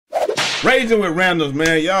Raging with randoms,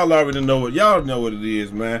 man. Y'all already know it. Y'all know what it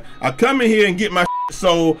is, man. I come in here and get my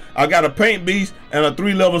sold. I got a paint beast and a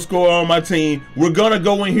 3-level score on my team. We're gonna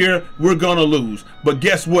go in here. We're gonna lose. But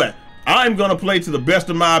guess what? I'm gonna play to the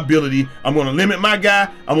best of my ability. I'm gonna limit my guy.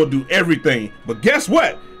 I'm gonna do everything. But guess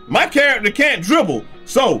what? My character can't dribble.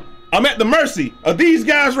 So I'm at the mercy of these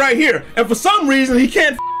guys right here. And for some reason, he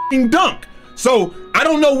can't dunk. So I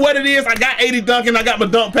don't know what it is. I got 80 dunking. I got my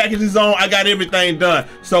dunk packages on. I got everything done.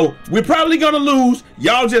 So we're probably gonna lose.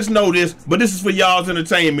 Y'all just know this, but this is for y'all's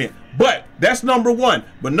entertainment. But that's number one.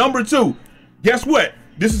 But number two, guess what?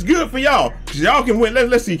 This is good for y'all. Y'all can win.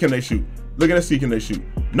 Let's see, can they shoot? Let's see, can they shoot?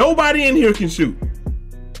 Nobody in here can shoot.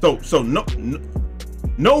 So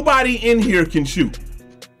nobody in here can shoot.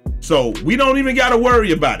 So we don't even gotta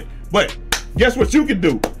worry about it. But guess what you can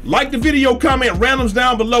do? Like the video, comment randoms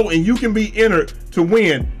down below, and you can be entered to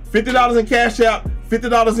win $50 in Cash App,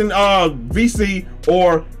 $50 in VC,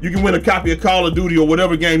 or you can win a copy of Call of Duty or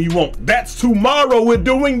whatever game you want. That's tomorrow. We're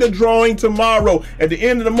doing the drawing tomorrow at the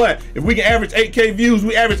end of the month. If we can average 8K views,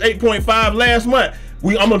 we averaged 8.5 last month.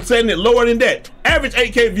 I'm setting it lower than that. Average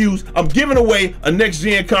 8K views, I'm giving away a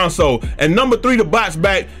next-gen console. And number 3, the bot's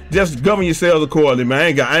back. Just govern yourselves accordingly,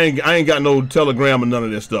 man. I ain't got no Telegram or none of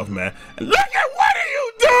this stuff, man. And look at what are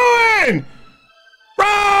you doing?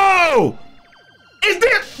 Bro! Is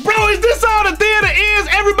this all the theater is?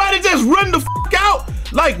 Everybody just run the fuck out?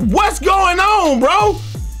 Like, what's going on, bro?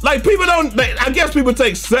 Like, people don't, I guess people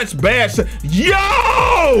take such bad shots.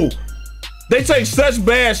 Yo! They take such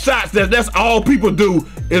bad shots that that's all people do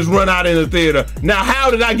is run out in the theater. Now,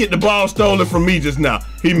 how did I get the ball stolen from me just now?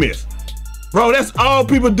 He missed. Bro, that's all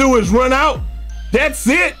people do is run out? That's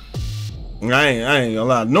it? I ain't gonna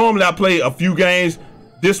lie. Normally, I play a few games.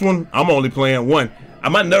 This one, I'm only playing one.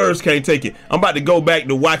 My nerves can't take it. I'm about to go back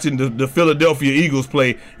to watching the Philadelphia Eagles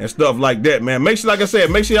play and stuff like that, man. Make sure, like I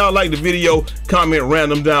said, make sure y'all like the video, comment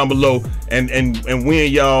random down below, and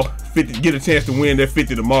win y'all 50, get a chance to win that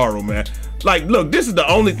 50 tomorrow, man. Like, look, this is the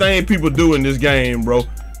only thing people do in this game, bro.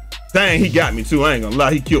 Dang, he got me too. I ain't gonna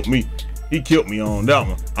lie, he killed me. He killed me on that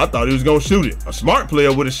one. I thought he was gonna shoot it. A smart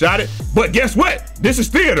player would have shot it. But guess what? This is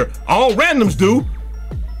theater. All randoms do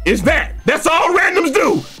is that. That's all randoms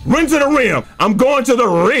do. Run to the rim. I'm going to the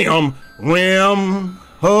rim. Rim.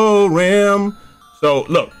 Oh, rim. So,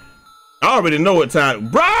 look, I already know what time.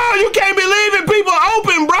 Bro, you can't be leaving people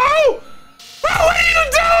open, bro. Bro, what are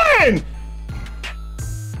you doing?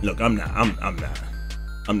 Look, I'm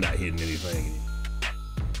not hitting anything.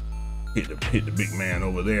 Hit the big man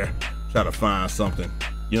over there. Try to find something.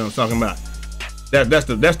 You know what I'm talking about?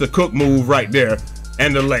 That's the cook move right there,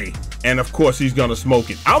 and the lay. And of course he's gonna smoke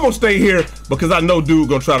it. I'm gonna stay here because I know dude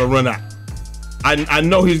gonna try to run out. I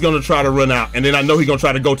know he's gonna try to run out, and then I know he's gonna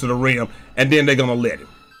try to go to the rim, and then they're gonna let him.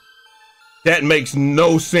 That makes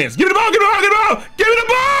no sense. Give me the ball, give me the ball, give me the ball! Give me the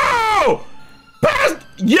ball! Pass!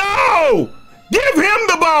 Yo! Give him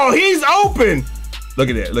the ball, he's open! Look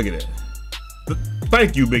at that, look at that.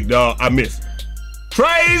 Thank you, big dog, I missed.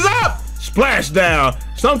 Trays up! Splash down.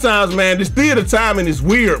 Sometimes, man, this theater timing is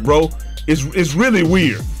weird, bro. It's really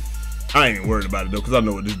weird. I ain't worried about it though, cause I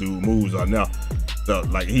know what this dude moves are now. So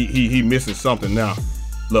like he missing something now.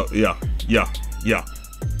 Look, yeah.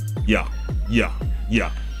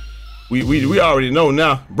 We already know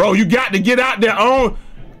now, bro. You got to get out there on.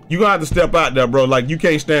 You gonna have to step out there, bro. Like you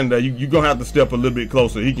can't stand there. You gonna have to step a little bit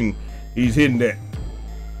closer. He's hitting that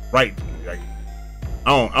right. Like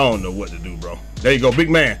I don't know what to do, bro. There you go, big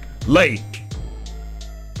man. Lay.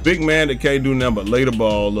 Big man that can't do nothing but lay the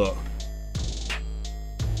ball up.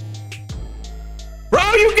 Bro,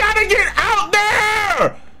 you gotta get out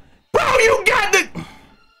there! Bro, you got to...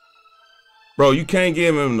 Bro, you can't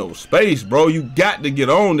give him no space, bro. You got to get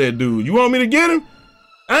on that dude. You want me to get him?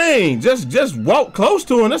 Dang, just walk close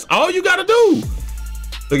to him. That's all you gotta do.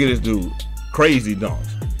 Look at this dude. Crazy dunks.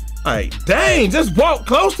 Like, dang, just walk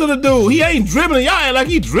close to the dude. He ain't dribbling. Y'all ain't like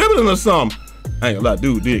he dribbling or something. I ain't gonna lie,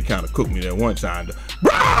 dude did kind of cook me that one time.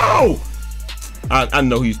 Bro! I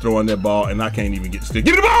know he's throwing that ball and I can't even get the stick.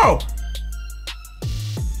 Give me the ball!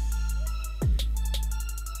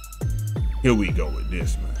 Here we go with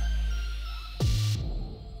this, man.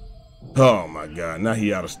 Oh my God, now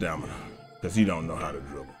he out of stamina because he don't know how to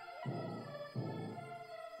dribble.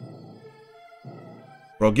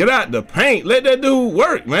 Bro, get out the paint. Let that dude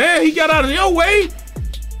work, man. He got out of your way.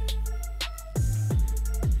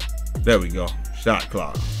 There we go. Shot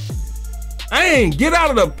clock. Dang, get out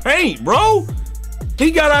of the paint, bro. He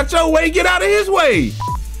got out your way. Get out of his way.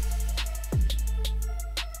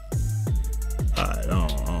 All right,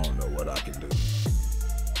 I don't know what I can do.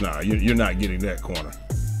 Nah, you're not getting that corner.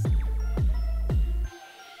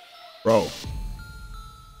 Bro.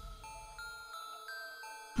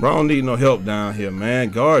 Bro, I don't need no help down here, man.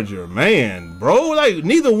 Guard your man, bro. Like,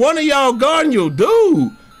 neither one of y'all guarding your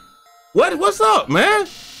dude. What's up, man?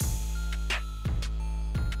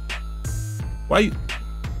 Why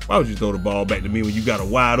would you throw the ball back to me when you got a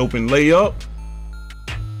wide open layup?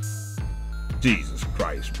 Jesus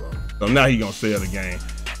Christ, bro. So now he gonna sell the game.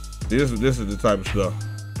 This is the type of stuff.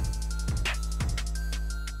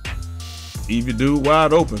 Leave your dude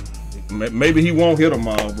wide open. Maybe he won't hit them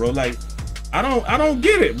all, bro. Like, I don't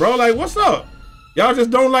get it, bro. Like, what's up? Y'all just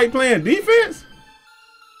don't like playing defense?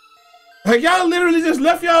 Like, y'all literally just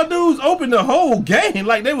left y'all dudes open the whole game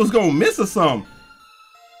like they was gonna miss or something.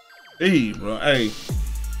 Hey, bro, hey.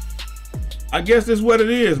 I guess this is what it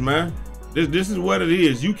is, man. This is what it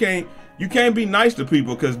is. You can't be nice to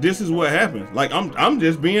people because this is what happens. Like, I'm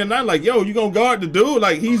just being nice. Like, yo, you gonna guard the dude?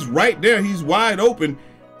 Like, he's right there. He's wide open.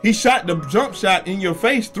 He shot the jump shot in your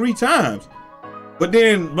face 3 times.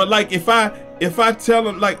 But like, if I tell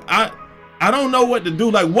him, like, I don't know what to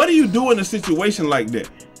do. Like, what do you do in a situation like that?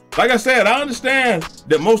 Like I said, I understand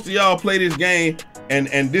that most of y'all play this game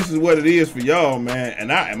and this is what it is for y'all, man.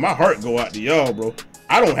 And my heart go out to y'all, bro.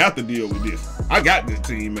 I don't have to deal with this. I got good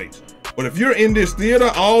teammates. But if you're in this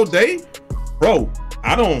theater all day, bro,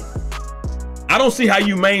 I don't see how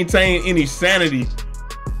you maintain any sanity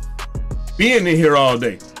being in here all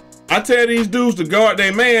day. I tell these dudes to guard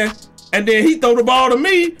their man, and then he throw the ball to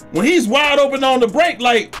me when he's wide open on the break,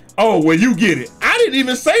 like, oh, well, you get it. I didn't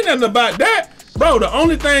even say nothing about that. Bro, the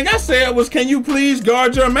only thing I said was, can you please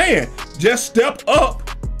guard your man? Just step up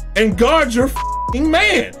and guard your f***ing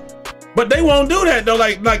man. But they won't do that, though.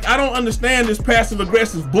 Like I don't understand this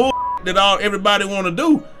passive-aggressive bull that everybody want to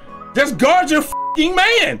do. Just guard your f***ing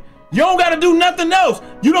man. You don't got to do nothing else.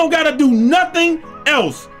 You don't got to do nothing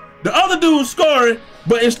else. The other dude's scoring,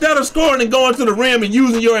 but instead of scoring and going to the rim and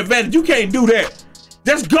using your advantage, you can't do that.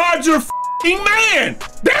 Just guard your f***ing man.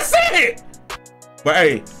 That's it. But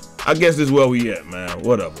hey, I guess this is where we at, man.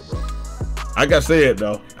 Whatever, bro. Like I said,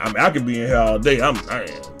 though, I mean, I could be in here all day.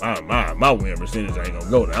 My win percentage ain't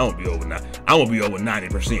gonna go down. I'm gonna be over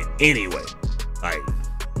 90% anyway. Like,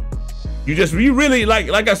 you really,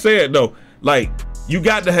 like I said, though, like, you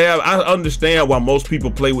got to have, I understand why most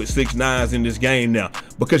people play with 6'9s in this game now,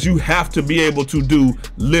 because you have to be able to do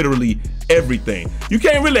literally everything. You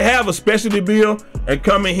can't really have a specialty build and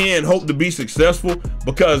come in here and hope to be successful,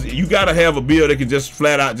 because you got to have a build that can just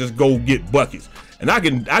flat out just go get buckets. And I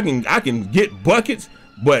can get buckets,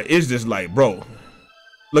 but it's just like, bro,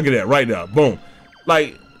 look at that right there, boom.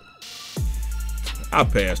 Like, I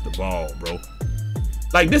passed the ball, bro.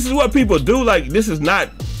 Like, this is what people do. Like, this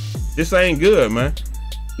ain't good, man.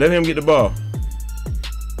 Let him get the ball.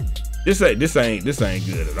 This ain't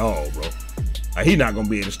good at all, bro. Like, he not gonna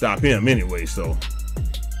be able to stop him anyway, so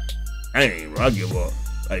I give up.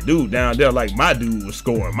 Like, dude down there, like, my dude was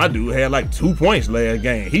scoring. My dude had like 2 points last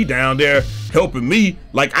game. He down there helping me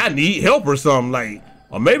like I need help or something. Like,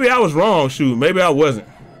 or maybe I was wrong, shoot. Maybe I wasn't.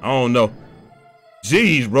 I don't know.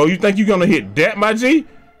 Jeez, bro, you think you're gonna hit that, my G?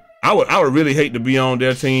 I would really hate to be on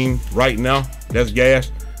their team right now. That's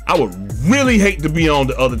gas. I would really hate to be on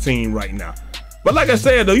the other team right now. But like I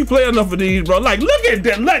said, though, you play enough of these, bro. Like, look at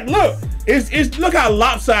that. Like, look. It's look how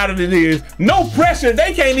lopsided it is. No pressure.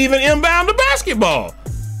 They can't even inbound the basketball.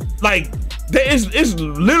 Like, it's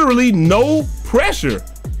literally no pressure.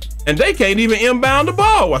 And they can't even inbound the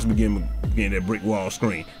ball. Watch me getting that brick wall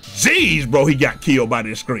screen. Jeez, bro, he got killed by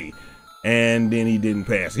this screen. And then he didn't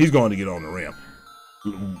pass. He's going to get on the rim.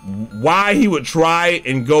 Why he would try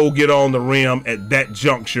and go get on the rim at that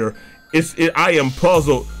juncture, I am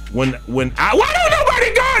puzzled why don't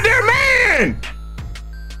nobody guard their man?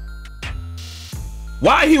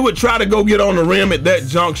 Why he would try to go get on the rim at that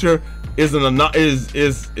juncture it's a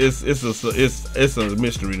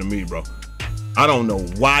mystery to me, bro. I don't know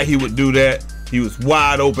why he would do that. He was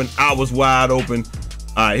wide open. I was wide open.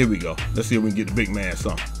 All right, here we go. Let's see if we can get the big man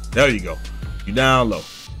something. There you go. You down low.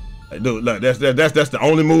 Like, dude, look, that's the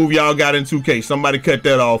only move y'all got in 2K. Somebody cut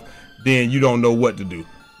that off, then you don't know what to do.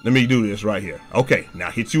 Let me do this right here. Okay, now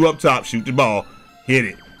hit you up top, shoot the ball, hit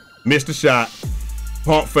it, miss the shot,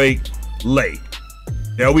 pump fake, lay.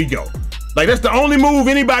 There we go. Like, that's the only move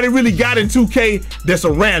anybody really got in 2K that's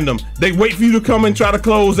a random. They wait for you to come and try to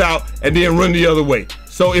close out and then run the other way.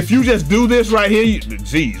 So if you just do this right here,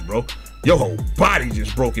 geez, bro, your whole body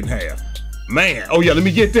just broke in half. Man, oh yeah, let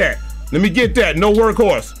me get that. Let me get that. No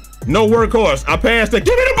workhorse. No workhorse. I passed that.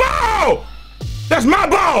 Give me the ball! That's my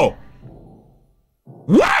ball!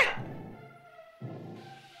 What?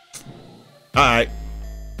 All right.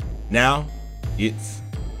 Now it's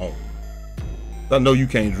on. I know you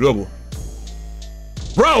can't dribble.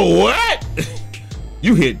 Bro, what?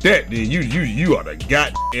 You hit that, then you are the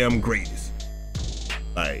goddamn greatest.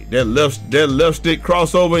 Like that left stick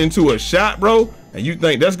crossover into a shot, bro, and you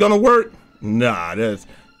think that's gonna work? Nah,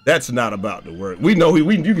 that's not about to work. We know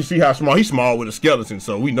you can see how small he's small with a skeleton,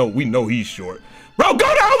 so we know he's short. Bro, go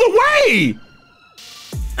the other way!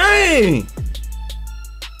 Dang!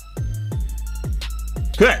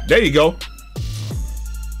 Cut. There you go.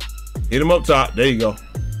 Hit him up top. There you go.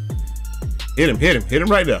 Hit him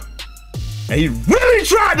right there. And he really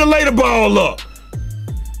tried to lay the ball up.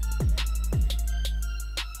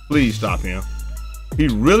 Please stop him. He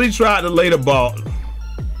really tried to lay the ball.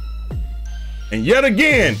 And yet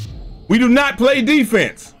again, we do not play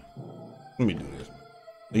defense. Let me do this.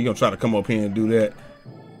 You gonna try to come up here and do that?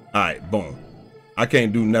 All right, boom. I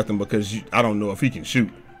can't do nothing because I don't know if he can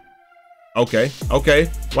shoot. Okay.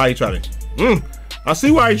 Why he try to? I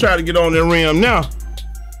see why he tried to get on the rim now.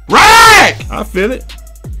 Right! I feel it.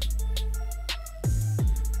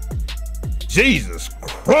 Jesus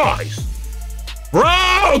Christ.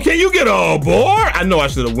 Bro, can you get on board? I know I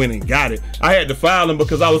should have went and got it. I had to foul him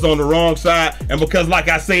because I was on the wrong side. And because, like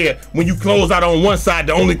I said, when you close out on one side,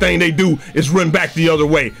 the only thing they do is run back the other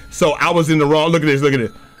way. So I was in the wrong. Look at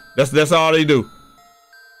this. That's all they do.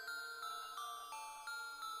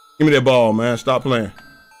 Give me that ball, man. Stop playing.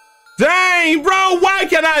 Dang, bro, why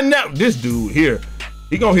can I not? This dude here,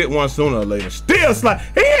 he gonna hit one sooner or later. Still slide.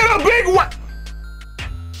 He hit a big one.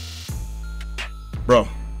 Bro,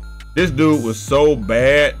 this dude was so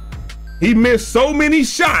bad. He missed so many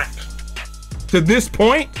shots to this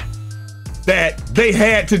point that they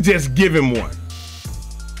had to just give him one.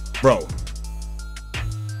 Bro,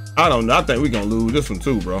 I don't know. I think we're gonna lose this one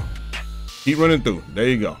too, bro. Keep running through. There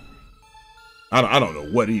you go. I don't know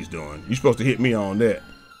what he's doing. You're supposed to hit me on that.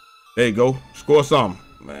 There you go. Score something.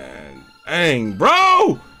 Man, dang,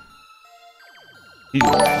 bro. He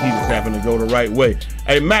just happened to go the right way.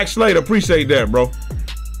 Hey, Max Slater, appreciate that, bro.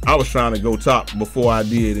 I was trying to go top before I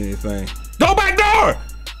did anything. Go back door!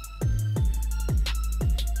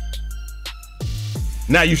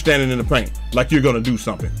 Now you standing in the paint like you're gonna do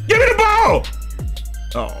something. Give me the ball!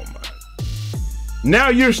 Oh my. Now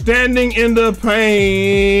you're standing in the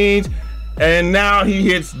paint and now he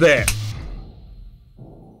hits that.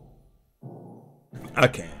 I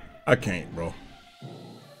can't, bro.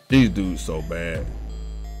 These dudes so bad.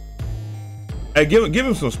 Hey, give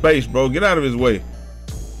him some space, bro. Get out of his way.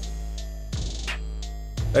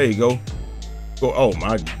 There you go. Go. Oh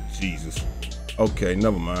my Jesus. Okay,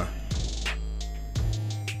 never mind.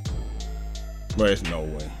 Bro, there's no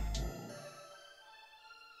way.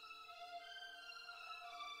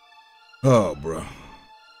 Oh, bro.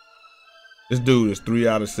 This dude is 3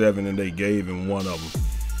 out of 7 and they gave him one of them.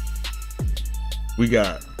 We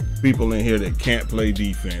got people in here that can't play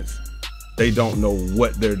defense. They don't know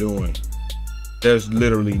what they're doing. There's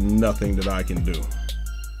literally nothing that I can do.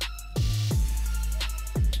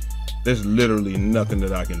 There's literally nothing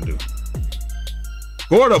that I can do.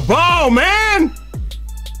 Score the ball, man!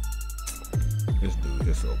 This dude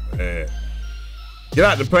is so bad. Get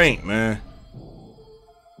out the paint, man.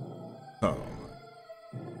 Oh.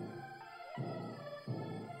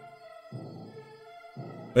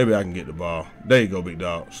 Maybe I can get the ball. There you go, big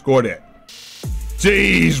dog. Score that.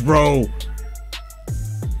 Jeez, bro.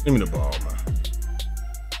 Give me the ball, man.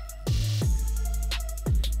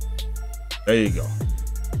 There you go.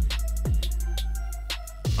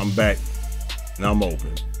 I'm back and I'm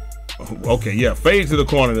open. Okay, yeah, fade to the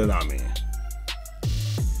corner that I'm in.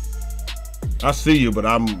 I see you, but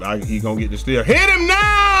he gonna get the steal. Hit him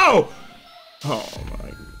now! Oh my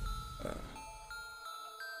God.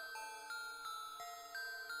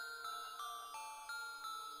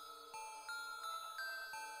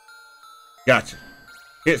 Gotcha.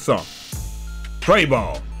 Hit some. Tray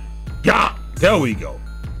ball. Yeah, there we go.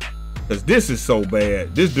 Cause this is so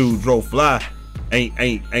bad. This dude drove fly.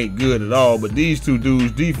 Ain't good at all, but these two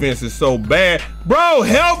dudes' defense is so bad. Bro,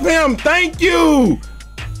 help him, thank you.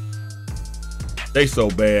 They so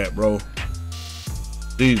bad, bro.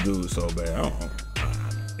 These dudes so bad.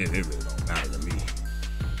 It really don't matter to me.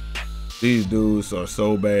 These dudes are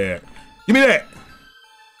so bad. Give me that.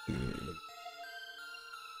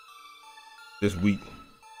 This week,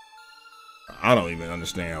 I don't even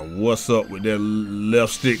understand what's up with that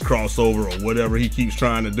left stick crossover or whatever he keeps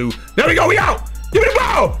trying to do. There we go, we out. Give me the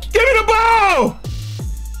ball! Give me the ball!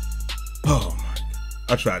 Oh my God.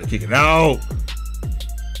 I tried to kick it out.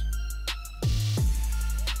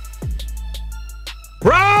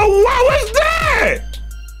 Bro, what was that?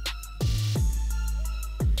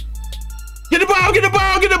 Get the ball, get the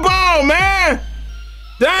ball, get the ball, man!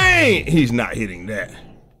 Dang, he's not hitting that.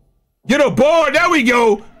 Get a board, there we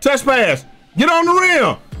go. Touch pass. Get on the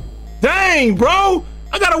rim. Dang, bro.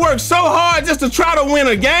 I gotta work so hard just to try to win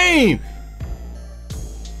a game.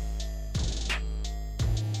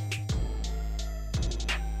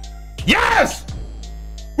 Yes!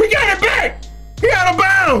 We got it back! He out of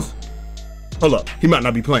bounds! Hold up, he might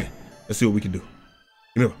not be playing. Let's see what we can do.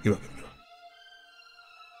 Give me up, give me up, give me up.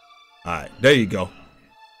 All right, there you go.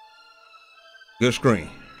 Good screen.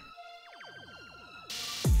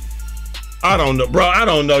 I don't know, bro, I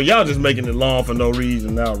don't know. Y'all just making it long for no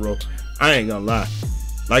reason now, bro. I ain't gonna lie.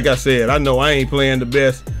 Like I said, I know I ain't playing the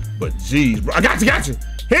best, but geez, bro. I got you.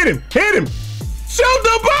 Hit him. Shoot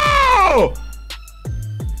the ball!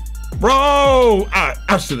 Bro,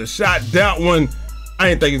 I should have shot that one. I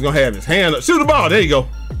didn't think he was gonna have his hand up. Shoot the ball, there you go.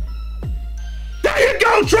 There you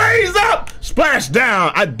go, Trey's up! Splash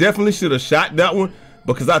down. I definitely should have shot that one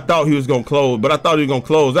because I thought he was gonna close, but I thought he was gonna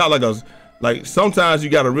close out like sometimes you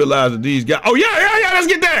gotta realize that these guys, oh yeah, let's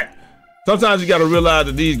get that. Sometimes you gotta realize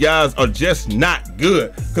that these guys are just not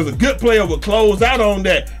good because a good player would close out on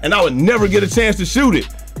that and I would never get a chance to shoot it.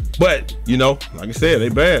 But, you know, like I said, they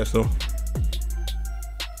bad, so.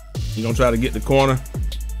 You gonna try to get the corner?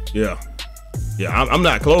 Yeah, I'm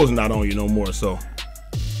not closing out on you no more, so.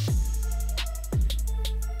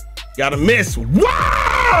 Gotta miss,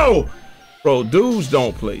 wow! Bro, dudes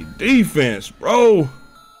don't play defense, bro.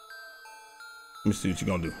 Let me see what you're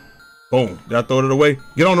gonna do. Boom, did I throw it away?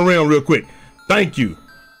 Get on the rim real quick. Thank you.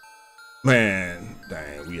 Man,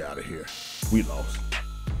 dang, we out of here. We lost.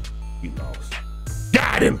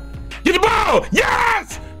 Got him. Get the ball,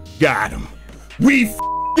 yes! Got him. We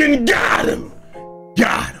f***ing got him.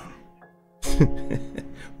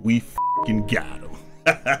 We f***ing got him.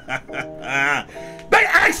 They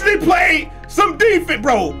actually played some defense,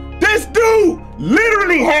 bro. This dude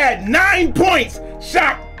literally had 9 points,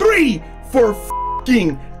 shot 3 for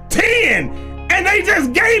f***ing 10, and they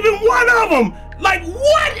just gave him one of them. Like,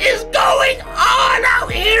 what is going on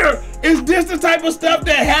out here? Is this the type of stuff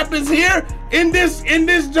that happens here in this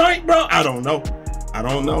joint, bro? I don't know.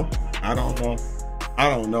 I'm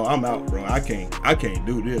out, bro. I can't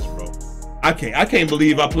do this, bro. I can't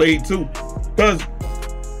believe I played too. Cause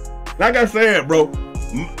like I said, bro,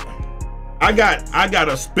 I got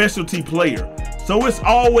a specialty player. So it's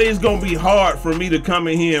always gonna be hard for me to come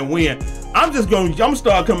in here and win. I'm gonna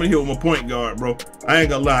start coming here with my point guard, bro. I ain't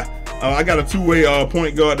gonna lie. I got a two-way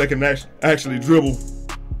point guard that can actually dribble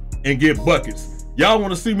and get buckets. Y'all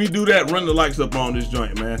want to see me do that? Run the likes up on this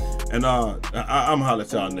joint, man. And I'm gonna holler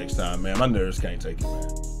at y'all next time, man. My nerves can't take it,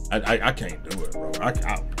 man. I can't do it, bro.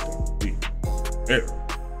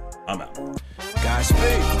 I'm out.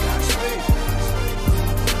 Godspeed.